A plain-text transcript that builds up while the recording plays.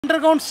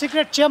Underground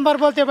secret chamber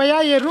बोलते भैया,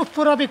 ये रूफ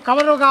पूरा भी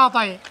कवर होगा आता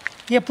है,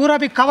 ये पूरा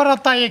भी कवर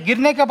होता है। ये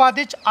गिरने के बाद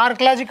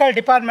आर्कियोलॉजिकल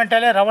डिपार्टमेंट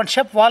वाले राउंड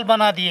शेप वॉल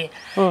बना दिए।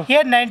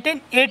 ये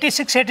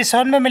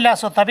 1986-87 में मिला,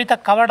 सो तभी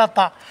तक कवर्ड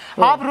था।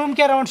 आप रूम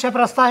के राउंड शेप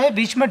रास्ता है,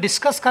 बीच में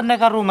डिस्कस करने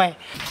का रूम है।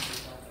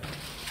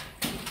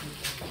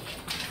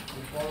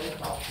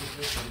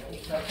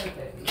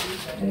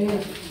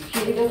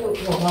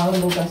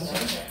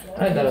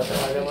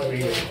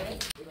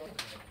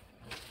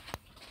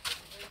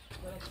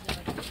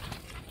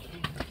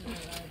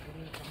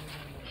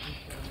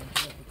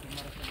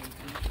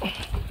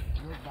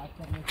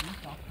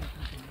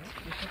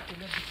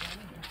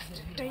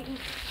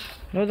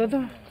 No, दादा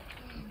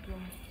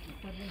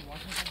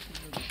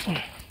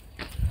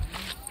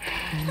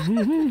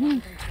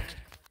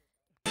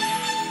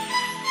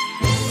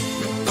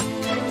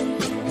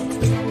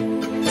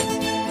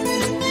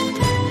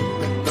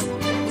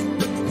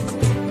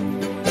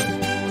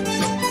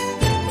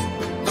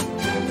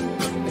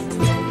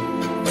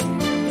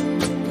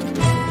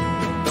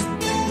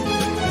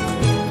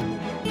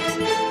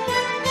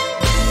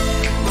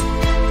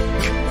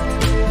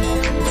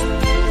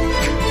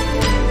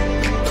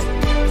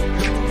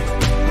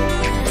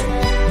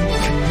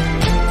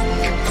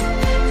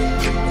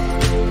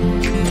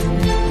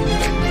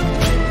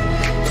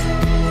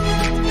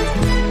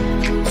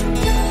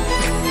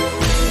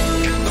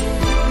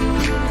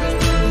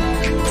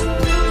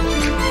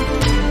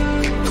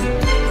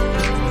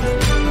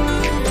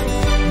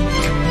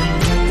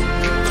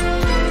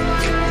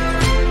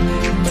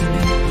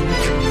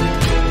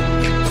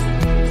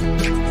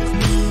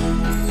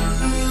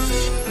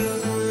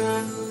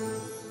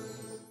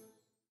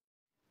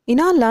In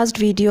our last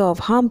video of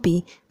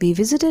Hampi, we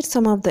visited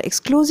some of the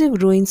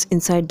exclusive ruins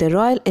inside the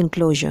royal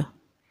enclosure.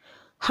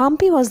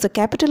 Hampi was the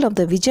capital of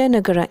the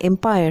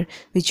Vijaynagaraempire,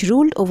 which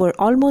ruled over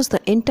almost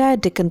the entire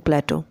Deccan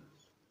Plateau.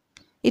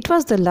 It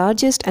was the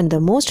largest and the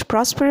most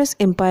prosperous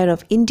empire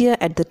of India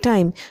at the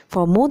time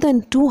for more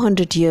than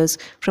 200 years,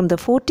 from the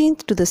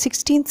 14th to the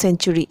 16th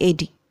century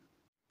AD.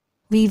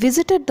 We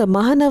visited the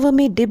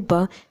Mahanavami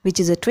Dibba, which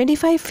is a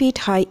 25 feet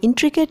high,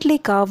 intricately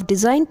carved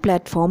design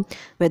platform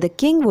where the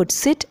king would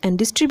sit and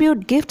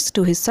distribute gifts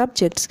to his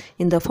subjects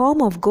in the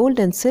form of gold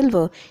and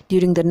silver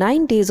during the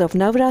 9 days of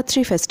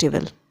Navratri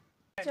festival.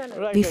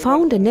 We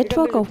found a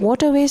network of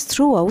waterways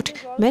throughout,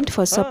 meant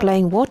for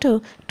supplying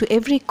water to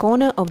every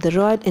corner of the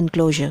royal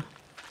enclosure.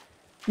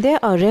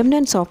 There are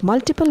remnants of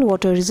multiple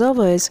water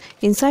reservoirs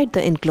inside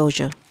the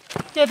enclosure.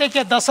 ये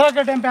देखिए, दसरा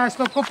के time पे इस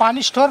लोग को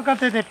पानी store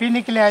करते थे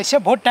पीने के लिए, ऐसे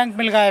बहुत टैंक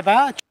मिल गए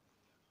बा।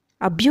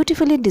 A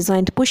beautifully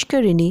designed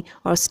pushkarini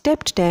or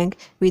stepped tank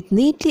with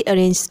neatly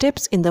arranged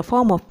steps in the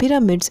form of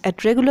pyramids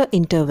at regular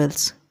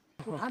intervals.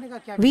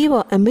 We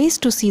were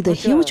amazed to see the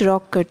huge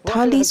rock-cut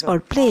thalis or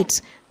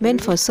plates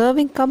meant for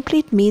serving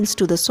complete meals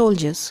to the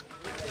soldiers.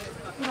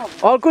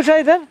 और कुछ है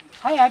इधर?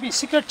 हाँ, अभी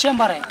secret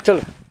chamber है।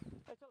 चलो।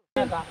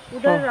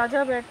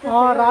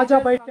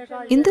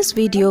 In this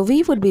video,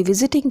 we would be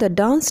visiting the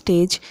dance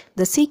stage,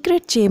 the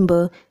secret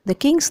chamber, the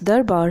king's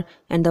darbar,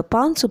 and the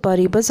Pan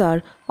Supari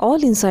Bazaar,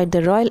 all inside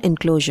the royal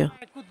enclosure.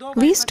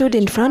 We stood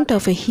in front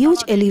of a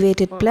huge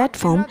elevated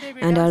platform,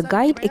 and our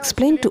guide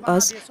explained to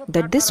us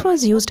that this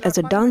was used as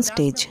a dance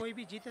stage.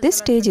 This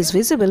stage is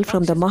visible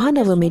from the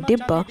Mahanavami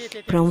Dibba,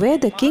 from where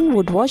the king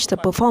would watch the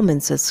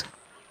performances.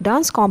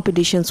 Dance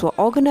competitions were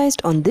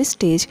organized on this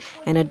stage,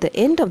 and at the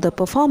end of the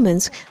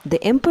performance, the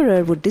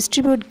emperor would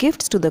distribute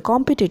gifts to the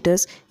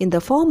competitors in the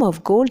form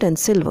of gold and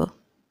silver.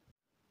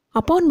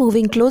 Upon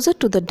moving closer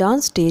to the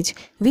dance stage,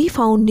 we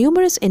found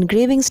numerous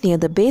engravings near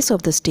the base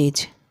of the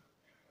stage.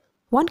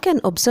 One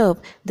can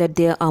observe that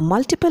there are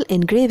multiple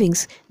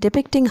engravings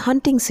depicting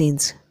hunting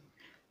scenes.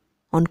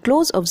 On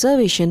close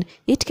observation,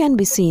 it can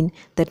be seen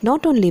that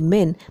not only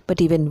men but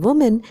even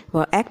women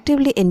were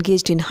actively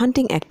engaged in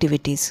hunting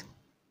activities.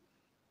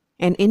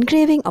 An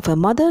engraving of a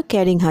mother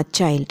carrying her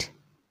child.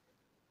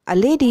 A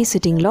lady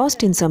sitting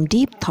lost in some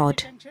deep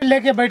thought.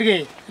 लेके बैठ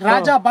गई,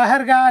 राजा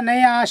बाहर गया,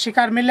 नहीं आया,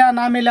 शिकार मिला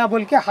ना मिला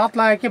बोल के हाथ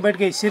लगा के बैठ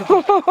गई सिर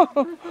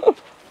को।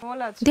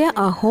 There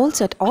are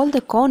holes at all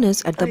the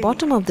corners at the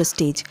bottom of the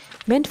stage,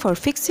 meant for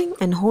fixing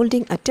and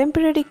holding a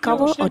temporary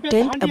cover or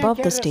tent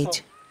above the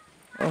stage.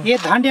 ये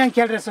धांडियां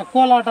खेल रहे हैं,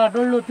 कोलाटा,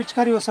 डोलू,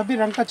 पिचकारी, वो सभी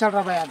रंग का चल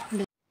रहा है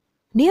यार।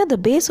 Near the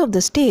base of the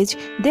stage,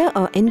 there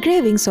are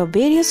engravings of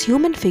various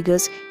human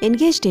figures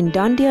engaged in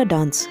dandiya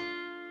dance.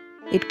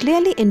 It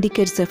clearly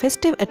indicates the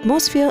festive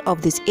atmosphere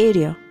of this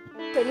area.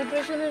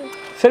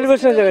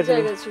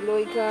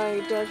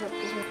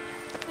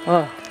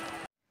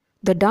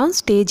 The dance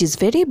stage is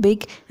very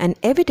big and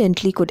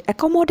evidently could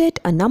accommodate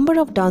a number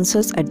of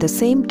dancers at the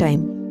same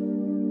time.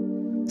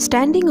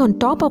 Standing on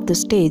top of the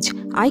stage,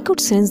 I could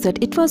sense that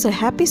it was a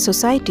happy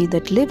society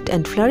that lived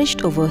and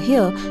flourished over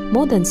here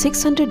more than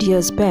 600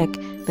 years back,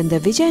 when the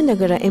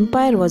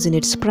Vijaynagaraempire was in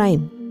its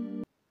prime.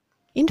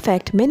 In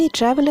fact, many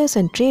travelers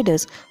and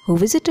traders who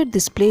visited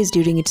this place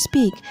during its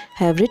peak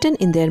have written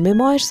in their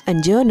memoirs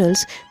and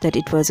journals that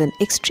it was an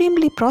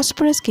extremely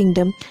prosperous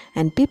kingdom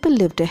and people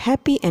lived a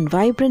happy and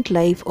vibrant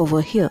life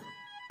over here.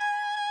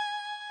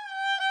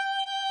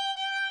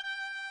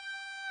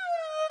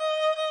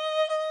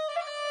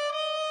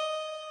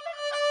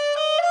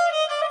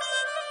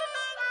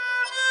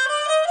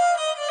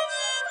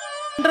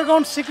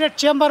 Underground secret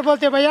chamber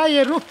बोलते हैं भैया।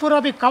 ये roof पूरा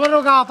भी cover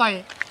होगा आता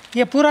है,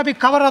 ये पूरा भी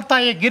कवर होता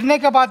है। ये गिरने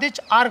के बाद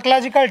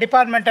आर्कियोलॉजिकल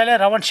डिपार्टमेंट वाले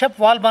राउंड शेप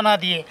वॉल बना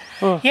दिए।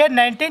 ये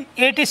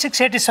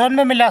 1986-87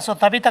 में मिला, सो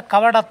तभी तक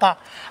कवर्ड था।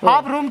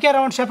 आप रूम के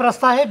राउंड शेप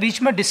रास्ता है,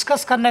 बीच में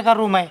डिस्कस करने का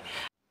रूम है।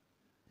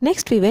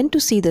 Next we went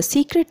to see the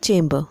secret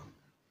chamber.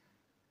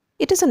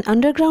 It is an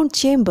underground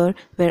chamber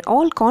where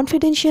all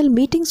confidential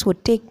meetings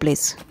would take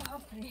place.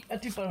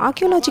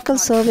 Archaeological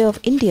Survey of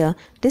India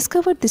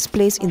discovered this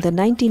place in the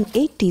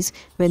 1980s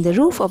when the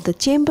roof of the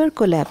chamber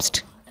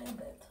collapsed.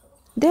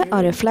 There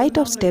are a flight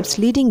of steps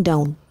leading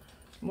down.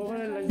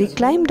 We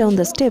climbed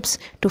down the steps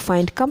to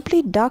find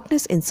complete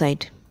darkness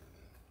inside.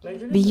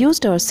 We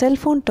used our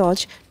cell phone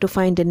torch to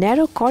find a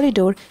narrow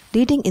corridor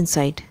leading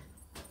inside.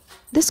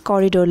 This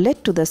corridor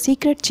led to the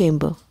secret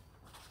chamber.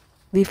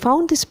 We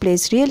found this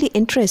place really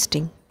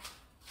interesting.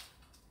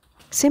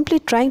 Simply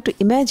trying to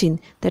imagine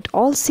that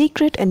all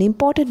secret and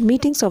important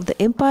meetings of the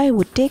empire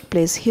would take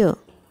place here.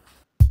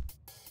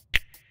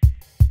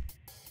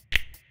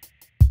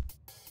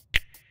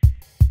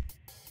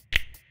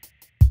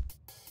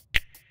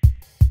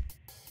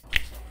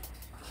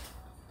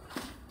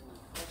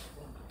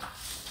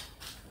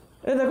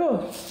 Hey, देखो,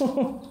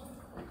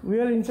 we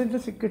are inside the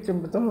secret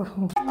chamber.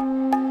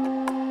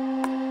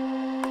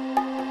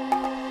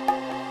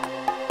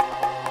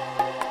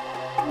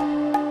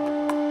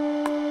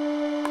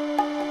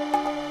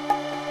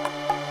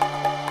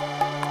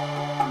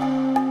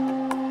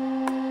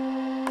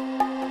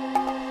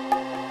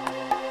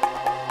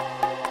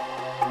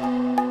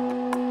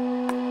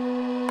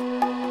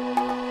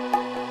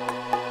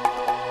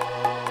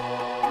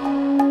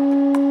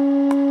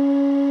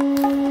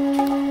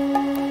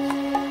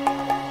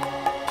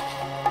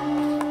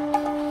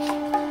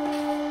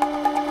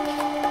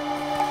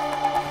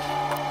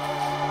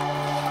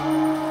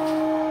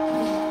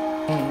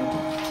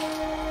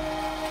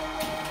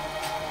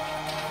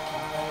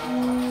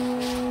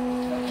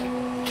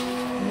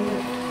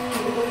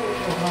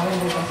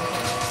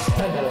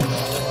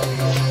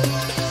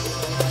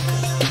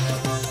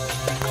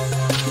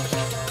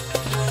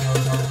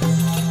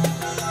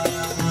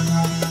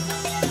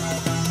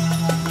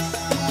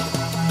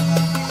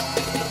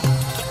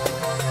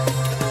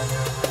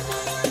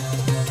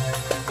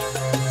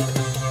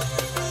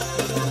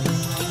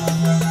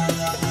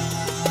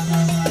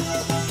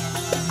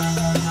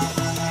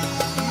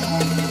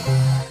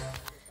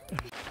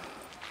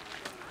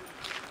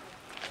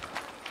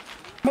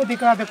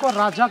 दिख रहा देखो,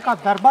 राजा का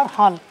दरबार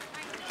hall.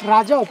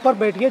 राजा ऊपर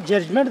बैठ के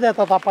judgement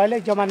देता था पहले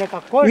जमाने का।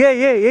 कोर्ट,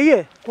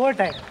 ये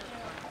कोर्ट है।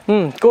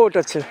 कोर्ट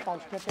अच्छा।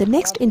 The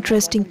next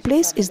interesting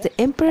place is the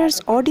Emperor's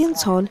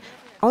Audience Hall,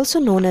 also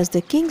known as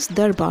the King's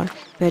Darbar,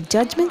 where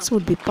judgments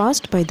would be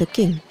passed by the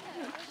king.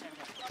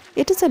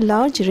 It is a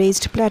large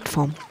raised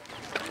platform.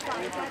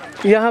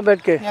 यहाँ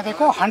बैठ के ये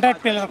देखो 100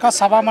 pillar का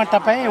सभा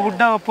मंडप है, ये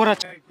उड्डा पूरा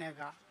बैठने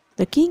का।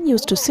 The king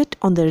used to sit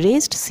on the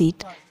raised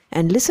seat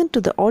and listen to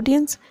the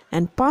audience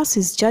and pass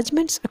his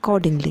judgments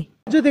accordingly.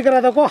 जो दिख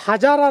रहा देखो,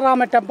 हजारा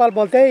राम टेम्पल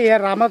बोलते हैं। ये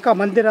रामा का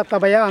मंदिर रहता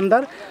भैया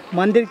अंदर।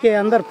 मंदिर के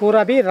अंदर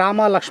पूरा भी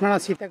रामा लक्ष्मण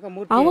सीता का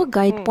मूर्ति। Our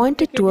guide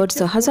pointed towards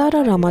the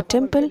Hazara Rama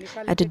temple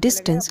at a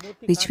distance,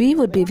 which we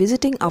would be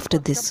visiting after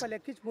this.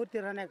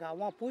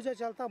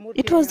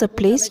 It was the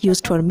place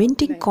used for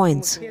minting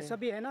coins.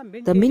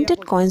 The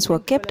minted coins were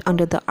kept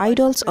under the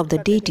idols of the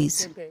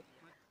deities.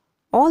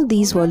 All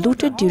these were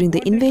looted during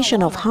the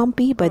invasion of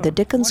Hampi by the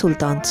Deccan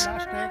Sultans.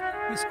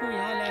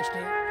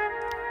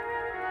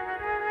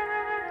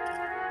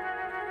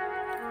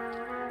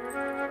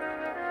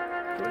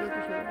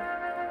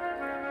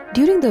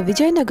 During the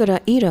Vijaynagara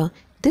era,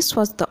 this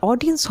was the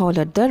audience hall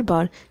at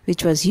Darbar,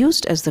 which was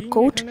used as the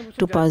court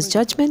to pass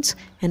judgments,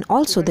 and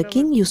also the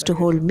king used to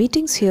hold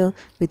meetings here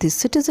with his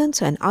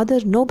citizens and other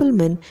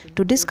noblemen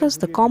to discuss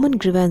the common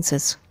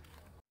grievances.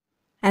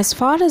 As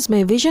far as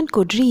my vision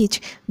could reach,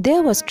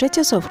 there were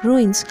stretches of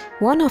ruins,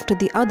 one after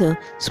the other,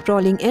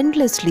 sprawling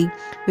endlessly,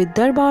 with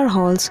darbar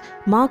halls,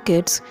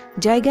 markets,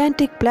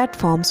 gigantic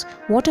platforms,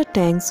 water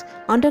tanks,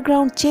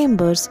 underground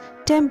chambers,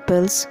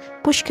 temples,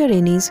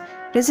 pushkarinis,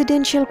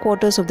 residential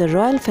quarters of the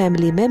royal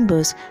family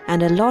members,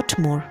 and a lot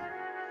more.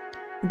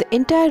 The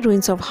entire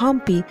ruins of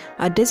Hampi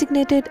are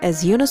designated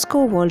as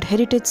UNESCO World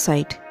Heritage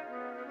Site.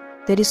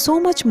 There is so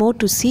much more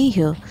to see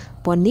here.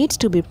 One needs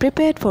to be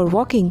prepared for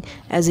walking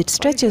as it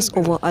stretches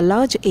over a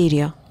large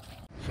area.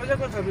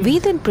 We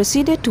then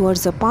proceeded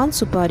towards the Pan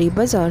Supari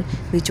Bazaar,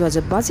 which was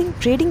a buzzing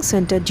trading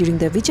center during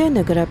the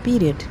Vijayanagara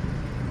period.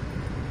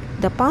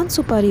 The Pan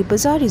Supari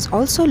Bazaar is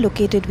also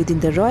located within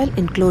the royal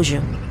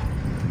enclosure.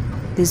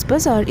 This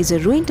bazaar is a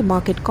ruined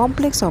market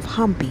complex of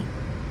Hampi.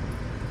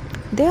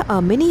 There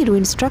are many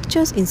ruined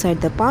structures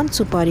inside the Pan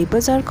Supari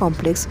Bazaar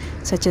complex,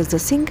 such as the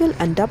single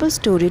and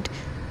double-storied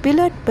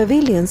pillared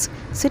pavilions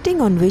sitting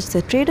on which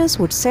the traders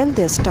would sell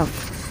their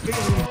stuff.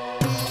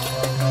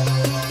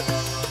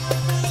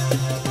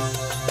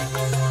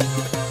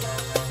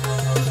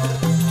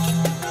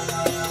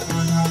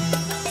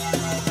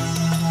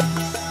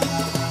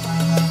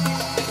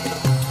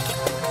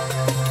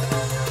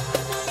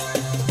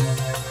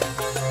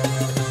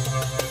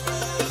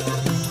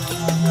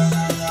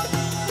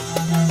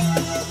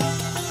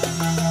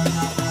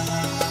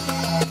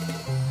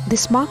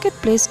 This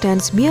marketplace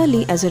stands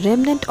merely as a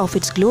remnant of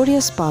its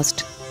glorious past.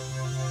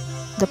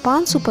 The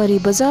Pan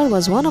Supari Bazaar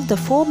was one of the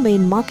 4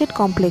 main market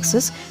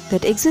complexes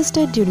that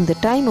existed during the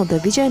time of the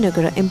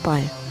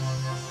Vijaynagaraempire.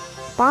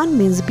 Pan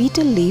means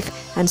betel leaf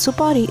and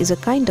supari is a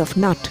kind of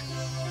nut.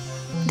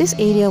 This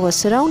area was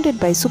surrounded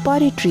by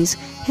supari trees,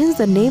 hence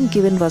the name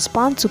given was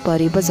Pan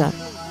Supari Bazaar.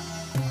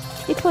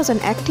 It was an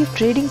active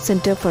trading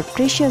center for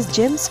precious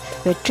gems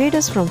where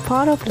traders from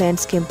far-off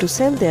lands came to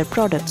sell their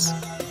products.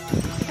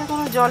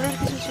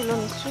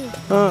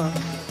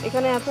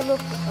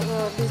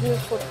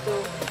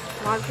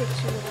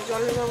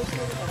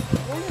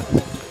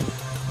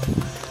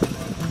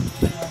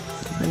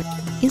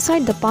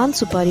 Inside the Pan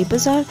Supari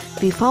Bazaar,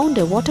 we found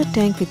a water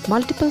tank with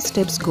multiple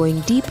steps going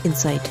deep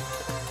inside.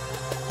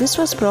 This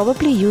was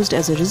probably used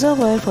as a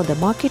reservoir for the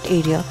market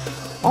area,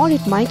 or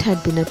it might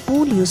have been a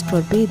pool used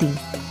for bathing.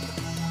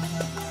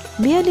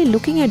 Merely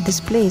looking at this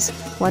place,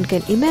 one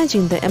can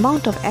imagine the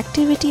amount of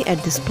activity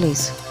at this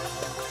place.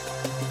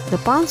 The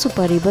Pan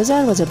Supari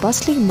Bazaar was a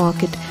bustling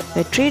market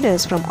where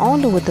traders from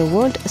all over the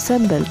world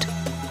assembled.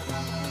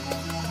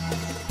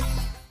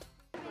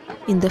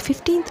 In the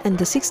 15th and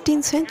the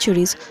 16th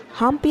centuries,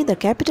 Hampi, the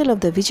capital of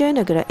the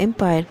Vijayanagara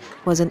Empire,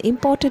 was an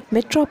important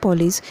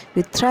metropolis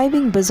with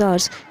thriving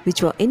bazaars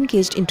which were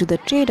engaged into the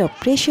trade of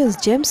precious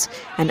gems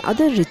and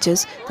other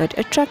riches that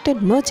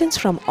attracted merchants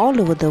from all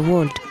over the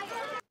world.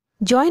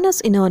 Join us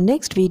in our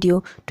next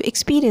video to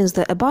experience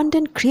the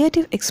abundant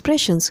creative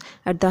expressions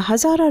at the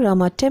Hazara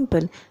Rama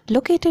temple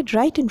located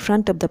right in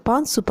front of the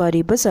Pan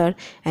Supari Bazaar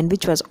and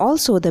which was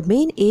also the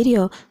main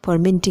area for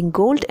minting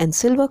gold and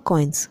silver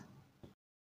coins.